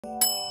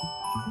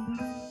Welcome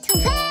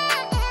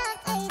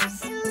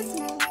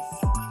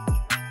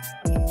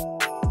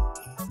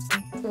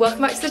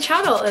back to the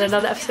channel and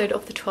another episode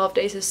of the 12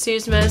 Days of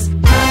Susmas.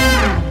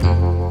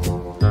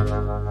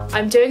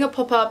 I'm doing a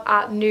pop-up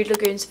at Nude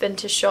Lagoon's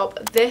vintage shop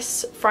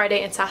this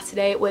Friday and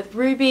Saturday with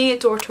Ruby,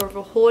 daughter of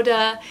a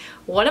hoarder,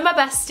 one of my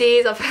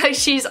besties. I feel like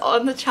she's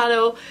on the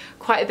channel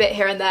quite a bit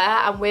here and there,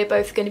 and we're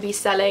both going to be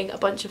selling a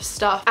bunch of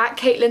stuff at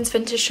Caitlin's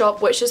vintage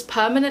shop, which is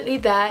permanently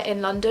there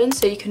in London,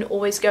 so you can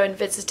always go and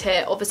visit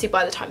it. Obviously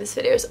by the time this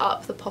video is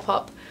up, the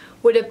pop-up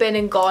would have been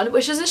and gone,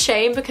 which is a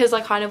shame because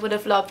I kind of would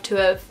have loved to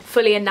have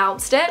fully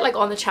announced it like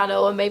on the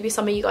channel, and maybe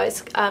some of you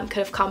guys could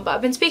have come, but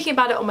I've been speaking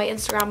about it on my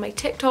Instagram, my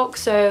TikTok,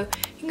 so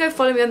you can go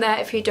follow me on there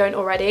if you don't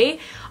already.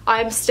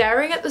 I'm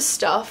staring at the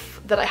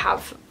stuff that I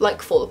have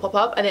like for the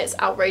pop-up and it's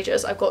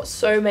outrageous. I've got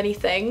so many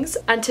things,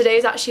 and today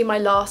is actually my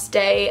last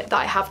day that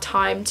I have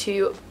time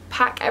to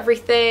pack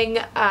everything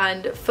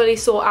and fully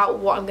sort out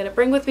what I'm going to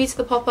bring with me to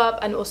the pop-up,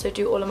 and also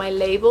do all of my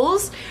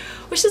labels,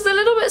 which is a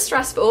little bit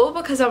stressful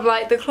because I'm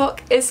like, the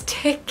clock is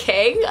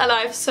ticking and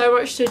I have so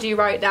much to do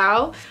right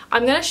now.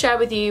 I'm going to share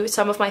with you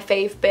some of my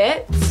fave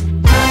bits.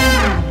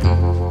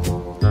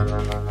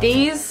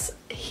 These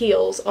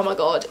heels, oh my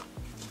god,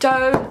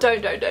 don't.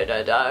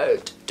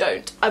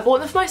 I bought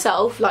them for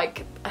myself,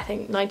 like I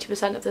think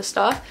 90% of this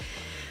stuff,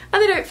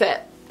 and they don't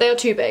fit. They are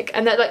too big,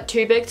 and they're like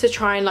too big to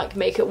try and like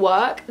make it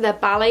work. They're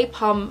ballet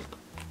pump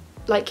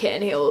like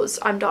kitten heels.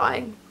 I'm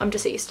dying. I'm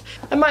deceased.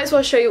 I might as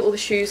well show you all the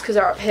shoes because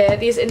they're up here.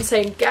 These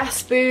insane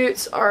Guess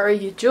boots. Are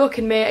you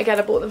joking me? Again,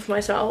 I bought them for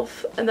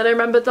myself, and then I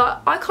remembered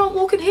that I can't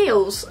walk in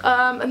heels,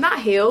 and that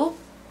heel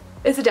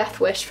is a death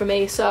wish for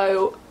me,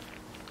 so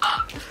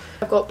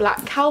I've got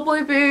black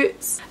cowboy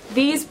boots.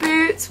 These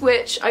boots,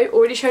 which I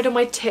already showed on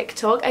my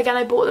TikTok, again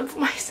I bought them for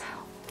myself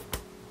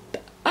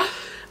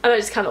and I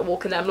just cannot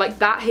walk in them. Like,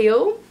 that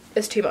heel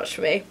is too much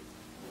for me.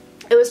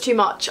 It was too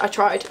much. I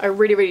tried. I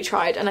really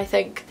tried, and I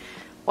think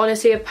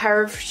honestly a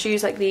pair of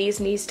shoes like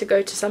these needs to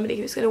go to somebody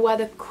who's going to wear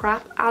the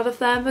crap out of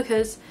them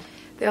because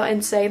they are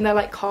insane. They're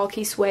like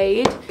khaki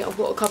suede. I've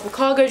got a couple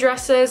cargo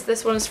dresses.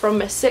 This one is from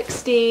Miss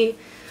 60.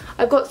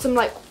 I've got some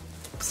like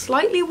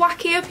slightly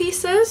wackier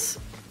pieces.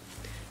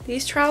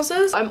 These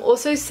trousers. I'm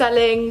also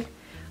selling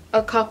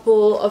a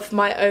couple of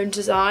my own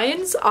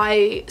designs.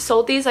 I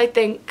sold these I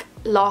think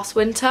last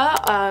winter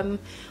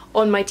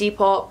on my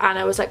Depop, and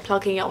I was like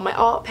plugging it on my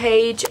art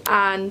page,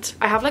 and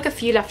I have like a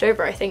few left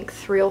over, I think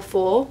 3 or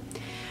 4.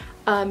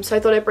 So I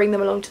thought I'd bring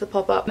them along to the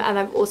pop-up, and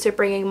I'm also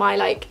bringing my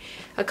like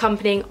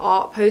accompanying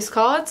art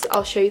postcards.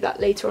 I'll show you that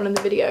later on in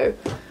the video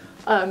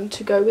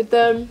to go with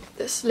them.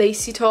 This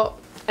lacy top.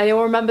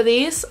 Anyone remember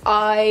these?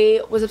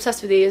 I was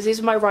obsessed with these. These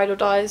are my ride or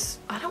dies.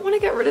 I don't want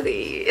to get rid of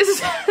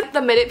these.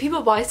 The minute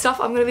people buy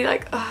stuff, I'm gonna be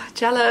like, oh,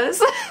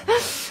 jealous.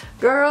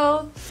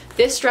 Girl.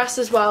 This dress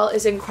as well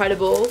is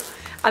incredible,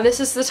 and this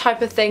is the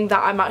type of thing that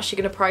I'm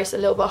actually gonna price a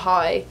little bit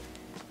high,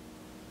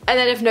 and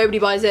then if nobody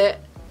buys it,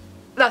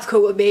 that's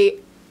cool with me.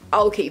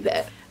 I'll keep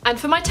it. And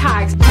for my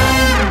tags,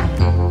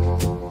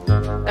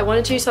 I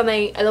want to do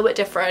something a little bit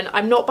different.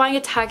 I'm not buying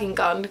a tagging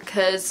gun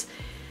because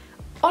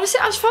honestly,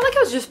 I just felt like it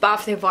was just bad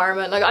for the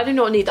environment. Like, I do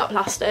not need that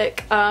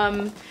plastic.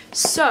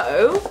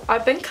 So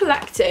I've been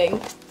collecting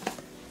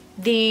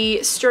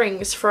the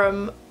strings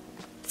from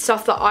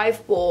stuff that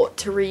I've bought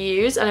to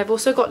reuse, and I've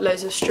also got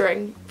loads of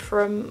string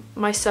from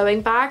my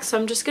sewing bag, so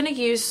I'm just gonna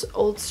use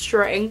old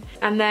string.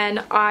 And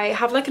then I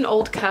have like an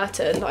old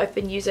curtain that I've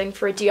been using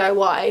for a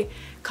DIY,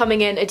 coming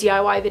in a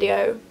DIY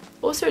video,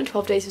 also in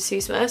 12 Days of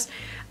Susmas,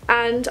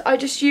 and I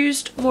just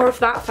used more of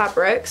that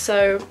fabric,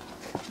 so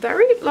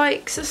very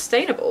like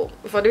sustainable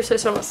if I do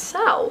so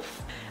myself.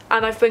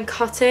 And I've been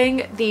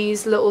cutting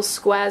these little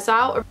squares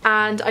out,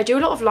 and I do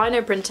a lot of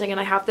lino printing, and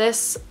I have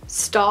this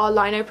star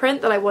lino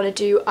print that I want to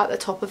do at the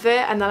top of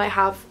it, and then I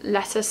have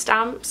letter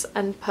stamps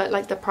and put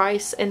like the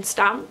price in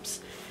stamps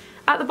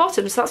at the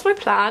bottom. So that's my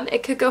plan.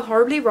 It could go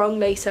horribly wrong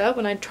later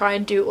when I try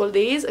and do all of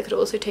these. It could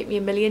also take me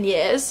a million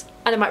years,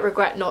 and I might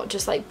regret not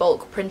just like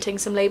bulk printing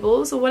some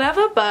labels or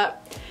whatever,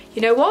 but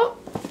you know what?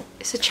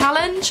 It's a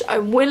challenge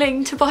I'm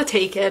willing to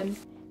partake in.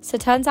 So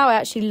it turns out I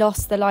actually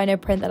lost the lino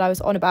print that I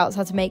was on about, so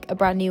I had to make a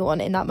brand new one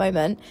in that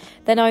moment.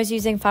 Then I was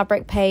using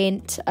fabric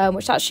paint,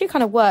 which actually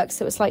kind of works.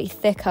 It was slightly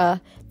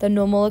thicker than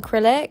normal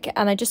acrylic,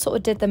 and I just sort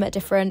of did them at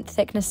different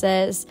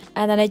thicknesses,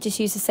 and then I just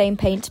used the same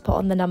paint to put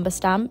on the number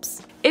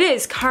stamps. It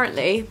is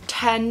currently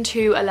 10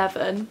 to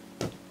 11,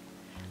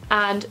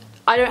 and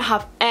I don't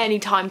have any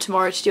time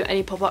tomorrow to do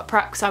any pop-up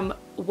prep because I'm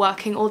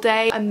working all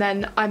day, and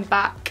then I'm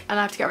back and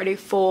I have to get ready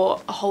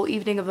for a whole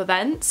evening of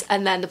events,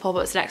 and then the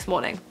pop-up's the next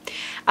morning,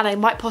 and I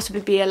might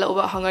possibly be a little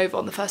bit hungover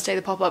on the first day of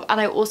the pop-up,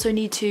 and I also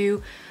need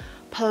to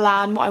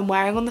plan what I'm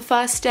wearing on the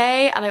first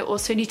day, and I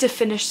also need to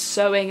finish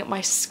sewing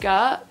my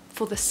skirt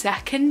for the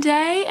second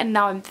day. And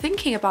now I'm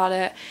thinking about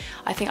it,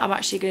 I think I'm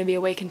actually going to be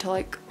awake until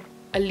like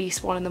at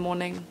least 1 in the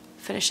morning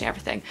finishing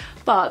everything.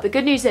 But the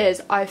good news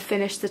is I've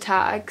finished the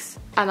tags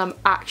and I'm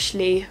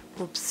actually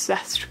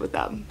obsessed with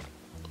them.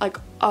 Like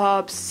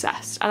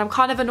obsessed. And I'm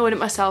kind of annoyed at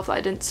myself that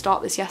I didn't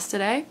start this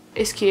yesterday.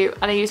 It's cute,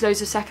 and I use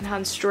loads of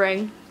secondhand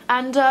string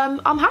and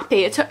I'm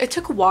happy. It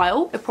took a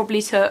while. It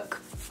probably took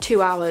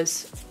 2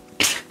 hours.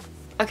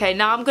 Okay,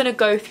 now I'm gonna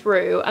go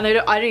through, and I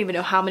don't even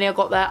know how many I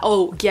got there.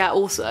 Oh yeah,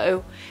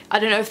 also, I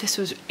don't know if this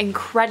was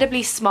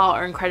incredibly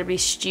smart or incredibly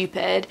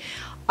stupid.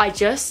 I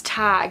just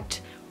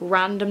tagged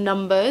random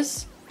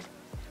numbers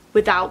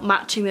without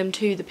matching them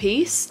to the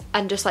piece,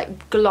 and just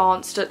like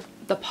glanced at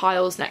the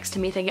piles next to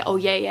me thinking, oh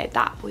yeah,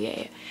 that, oh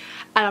yeah.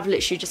 And I've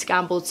literally just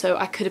gambled, so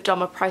I could have done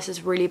my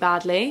prices really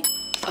badly.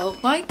 Oh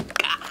my god.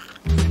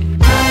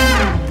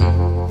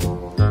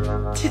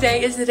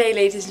 Today is the day,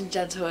 ladies and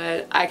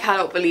gentlemen. I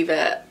cannot believe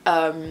it.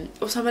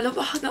 Also, I'm a little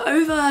bit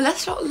hungover,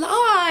 let's not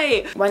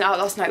lie. Went out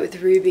last night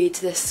with Ruby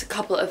to this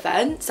couple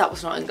events. That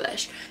was not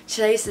English.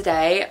 Today's the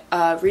day.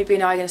 Ruby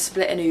and I are going to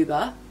split an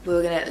Uber. We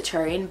were going to get the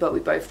train, but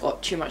we both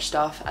got too much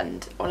stuff.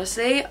 And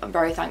honestly, I'm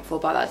very thankful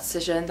about that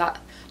decision. That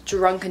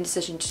drunken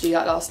decision to do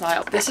that last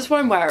night. This is what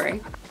I'm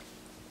wearing.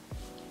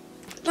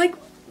 Like,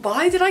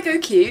 why did I go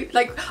cute?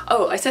 Like,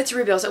 oh, I said to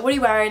Ruby, I was like, what are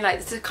you wearing? Like,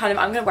 this is kind of,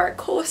 I'm gonna wear a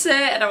corset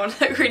and I want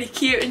to look really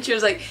cute. And she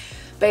was like,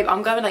 babe,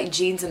 I'm going like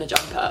jeans and a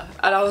jumper.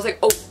 And I was like,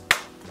 oh,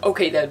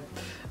 okay then.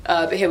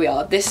 But here we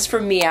are. This is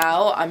from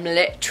Meow. I'm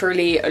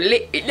literally,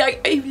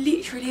 I'm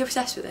literally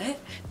obsessed with it.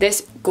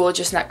 This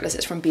gorgeous necklace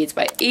is from Beads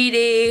by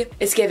Edie.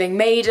 It's giving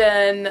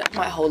maiden.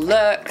 My whole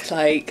look,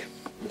 like,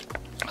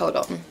 hold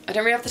on. I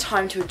don't really have the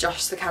time to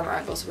adjust the camera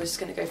angle, so we're just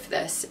gonna go for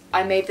this.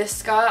 I made this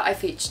skirt. I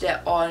featured it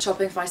on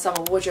Shopping for My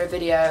Summer Wardrobe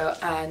video,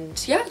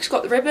 and yeah, just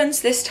got the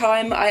ribbons. This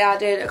time I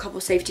added a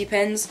couple safety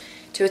pins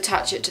to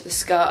attach it to the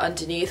skirt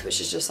underneath, which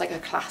is just like a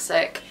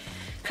classic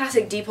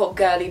Depop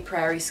girly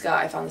prairie skirt.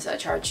 I found this at a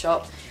charity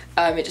shop.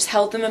 It just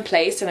held them in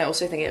place, and I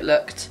also think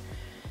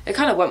it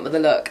kind of went with the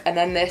look. And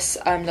then this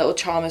little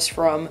charm is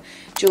from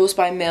Jules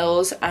by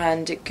Mills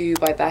and Goo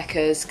by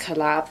Becca's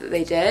collab that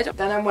they did.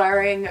 Then I'm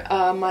wearing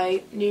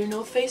my new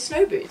North Face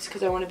snow boots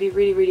because I want to be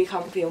really, really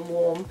comfy and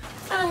warm.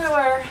 And I'm gonna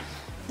wear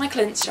my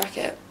Clint's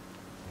jacket.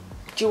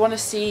 Do you want to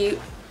see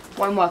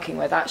what I'm working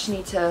with? I actually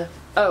need to...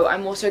 Oh,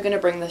 I'm also gonna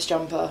bring this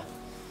jumper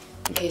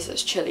in case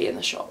it's chilly in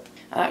the shop.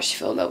 I actually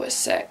feel a little bit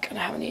sick and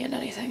I haven't eaten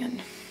anything.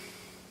 And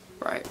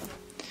right,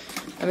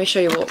 let me show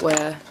you what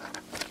we're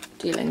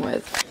dealing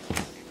with.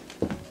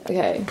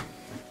 Okay,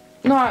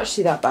 not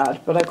actually that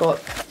bad, but I got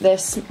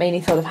this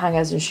mainly filled with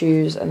hangers and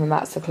shoes, and then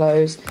that's the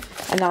clothes.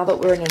 And now that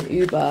we're in an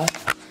Uber,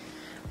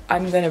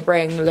 I'm gonna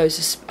bring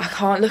loads of... I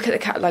can't look at the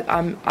cat, like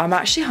I'm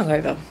actually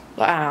hungover.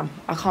 Like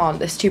I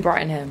can't, it's too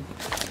bright in here.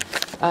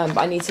 But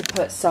I need to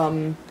put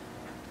some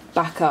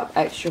backup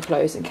extra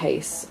clothes in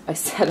case I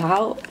sell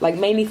out, like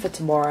mainly for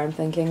tomorrow I'm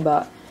thinking,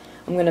 but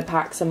I'm gonna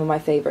pack some of my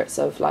favourites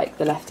of like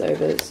the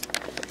leftovers.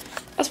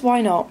 That's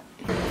why not.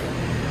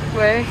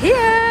 We're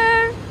here!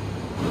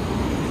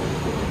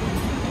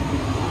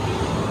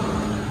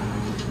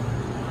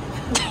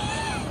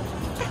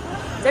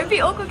 Don't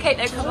be awkward, Kate,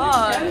 no, come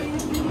on.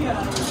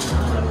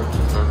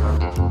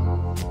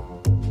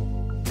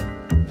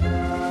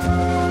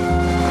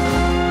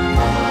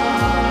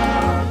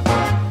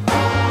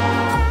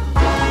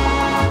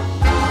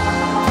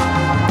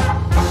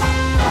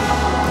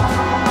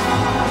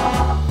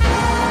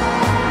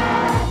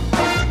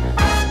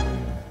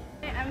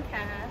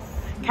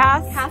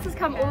 Cass has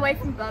come all the way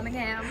from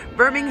Birmingham.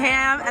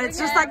 And it's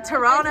just like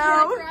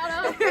Toronto.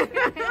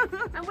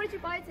 And what did you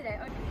buy today?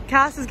 Oh.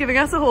 Cass is giving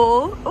us a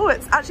haul. Oh,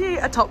 it's actually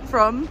a top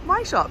from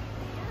my shop.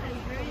 Yeah,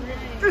 it's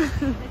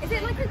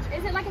very nice.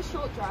 Is it like a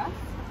short dress?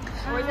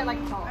 Or is it like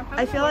a top?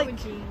 I feel like,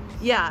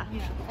 yeah.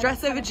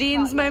 Dress over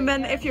jeans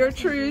moment if you're a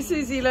true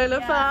Susie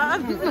Lola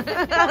fan.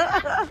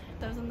 That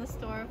was in the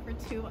store for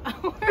 2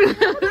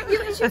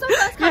 hours. She was our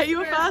first customer. Yeah, you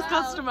were first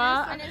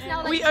customer. And it's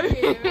now like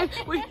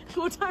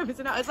what time is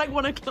it now? It's like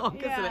 1 o'clock,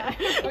 isn't it?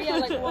 Oh yeah,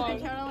 like 1. I'm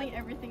totaling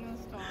everything in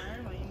the store,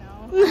 but you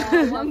know. Oh,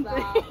 I love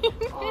that.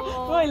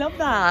 Oh, I love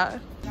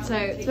that. So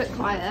it's a bit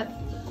quiet.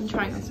 I'm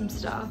trying on some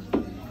stuff.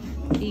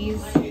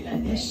 These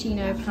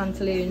Moschino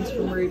pantaloons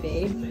from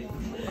Ruby.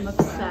 I'm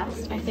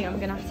obsessed. I think I'm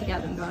gonna have to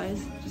get them,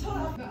 guys. There's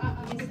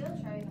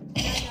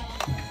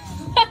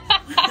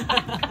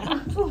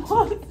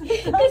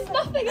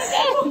nothing in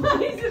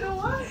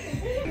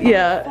there.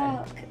 Yeah.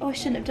 Fuck. Oh, I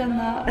shouldn't have done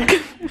that.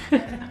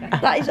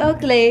 That is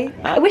ugly.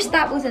 I wish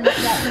that wasn't like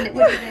that when it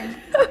would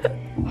have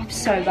been. I'm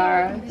so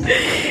embarrassed.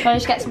 Can I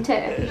just get some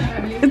tish?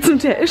 Get some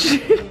tish.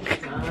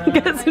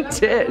 Get some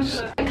tish.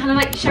 Kind of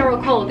like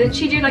Cheryl Cole. Did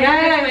she do like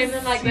a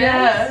movement like this?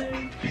 Yeah.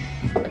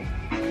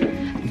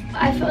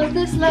 I feel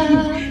this love.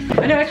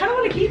 I know, I kind of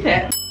want to keep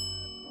it.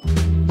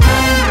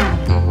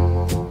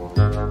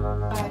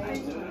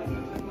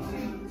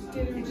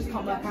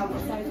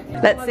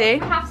 Let's see. We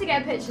have to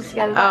get pictures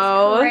together.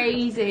 That's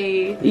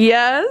crazy.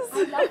 Yes.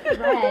 I love the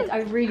red.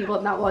 I really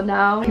want that one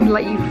now. I can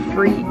let you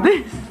freak.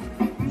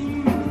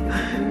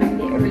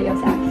 Literally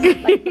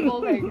obsessed. Like the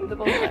ball going, the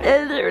ball going.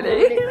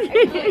 Literally.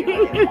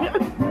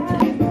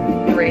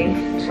 3,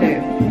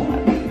 2,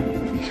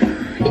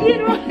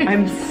 1.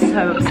 I'm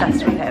so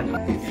obsessed with him.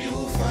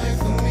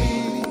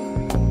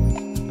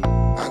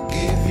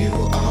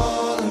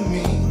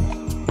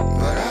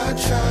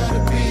 Try to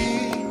be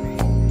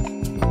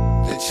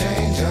the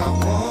change I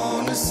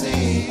wanna see.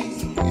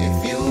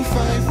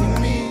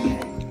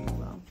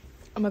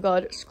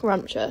 god,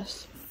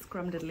 scrumptious.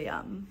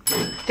 Scrumdiddly-yum.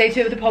 Day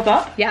 2 of the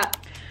pop-up. Yeah.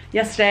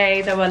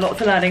 Yesterday there were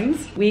lots of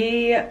learnings.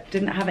 We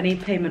didn't have any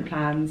payment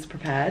plans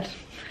prepared, so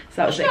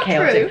that was a bit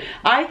chaotic. True.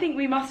 I think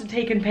we must have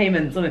taken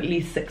payments on at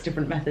least 6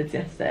 different methods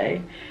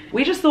yesterday.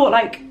 We just thought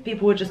like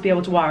people would just be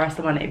able to wire us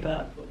the money,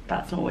 but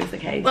that's not always the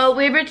case. Well,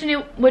 we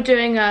originally were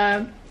doing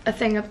a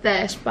thing of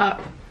this, but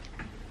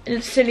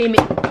silly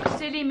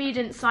me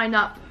didn't sign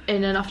up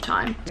in enough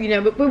time. You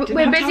know,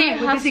 we're busy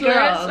hustlers, We're busy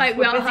girls. like We're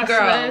we are busy hustlers,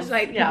 girls.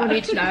 like Yeah. people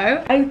need to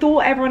know. I thought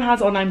everyone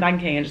has online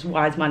banking and just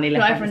wires money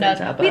left, right, and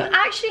centre, We've but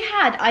actually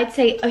had, I'd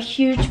say, a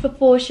huge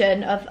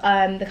proportion of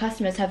the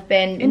customers have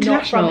been not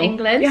International. from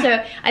England. Yeah.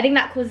 So I think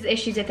that causes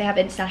issues if they have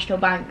international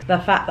bank. the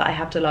fact that I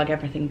have to lug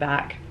everything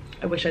back,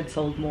 I wish I'd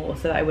sold more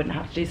so that I wouldn't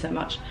have to do so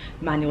much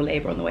manual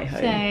labour on the way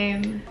home.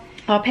 Same.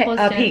 Our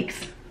Positive.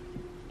 peaks.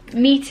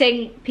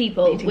 Meeting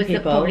people Meeting was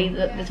people. probably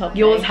the top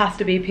Yours thing. has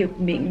to be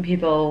meeting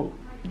people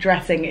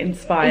dressing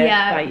inspired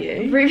by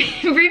you.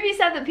 Ruby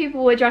said that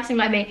people were dressing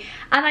like me,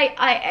 and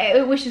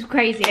I which is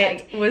crazy.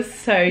 It was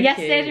so Yesterday I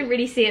cute. didn't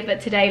really see it,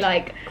 but today,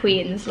 like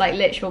queens, like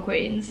literal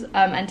queens,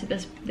 entered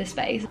this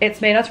space.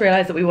 It's made us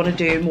realise that we want to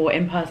do more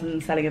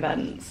in-person selling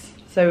events.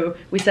 So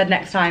we said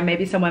next time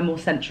maybe somewhere more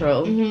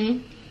central.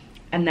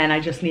 And then I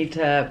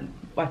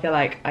feel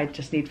like I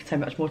just need so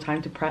much more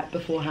time to prep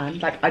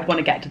beforehand. Like I'd want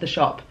to get to the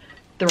shop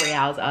 3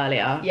 hours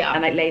earlier, Yeah.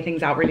 and like lay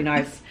things out really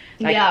nice.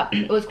 Like, Yeah,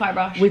 it was quite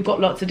rushed. we've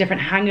got lots of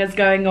different hangers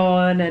going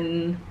on,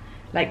 and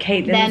like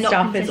They're Caitlin's not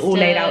stuff is all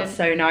laid out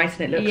consistent. so nice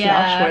and it looks Yeah.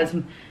 lush,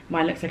 whereas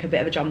mine looks like a bit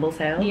of a jumble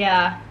sale.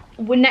 Yeah.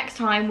 Well, next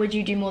time, would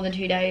you do more than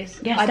 2 days?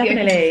 Yes, I'd be open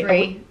to definitely.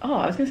 3. Oh,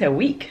 I was gonna say a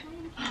week.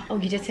 Oh,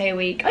 you did say a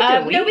week. I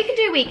did a No, week. we can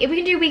do a week. If we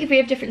can do a week if we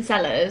have different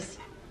sellers.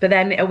 But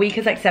then a week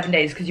is like 7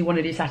 days because you want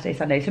to do Saturday,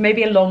 Sunday. So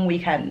maybe a long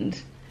weekend.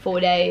 4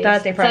 days.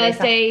 Thursday, Friday,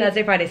 Thursday.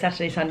 Thursday, Friday,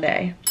 Saturday,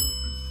 Sunday.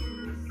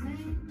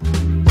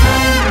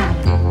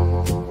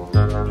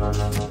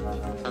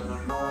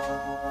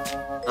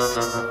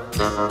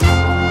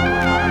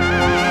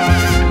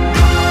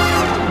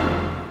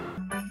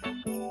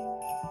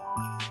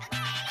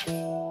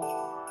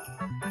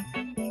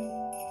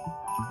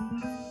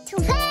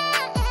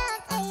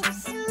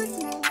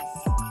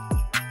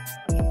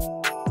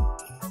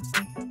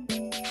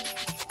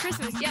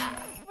 Christmas, yeah.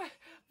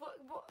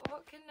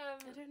 What can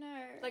I don't know.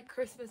 Like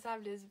Christmas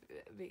sandwiches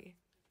be?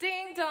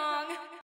 Ding dong.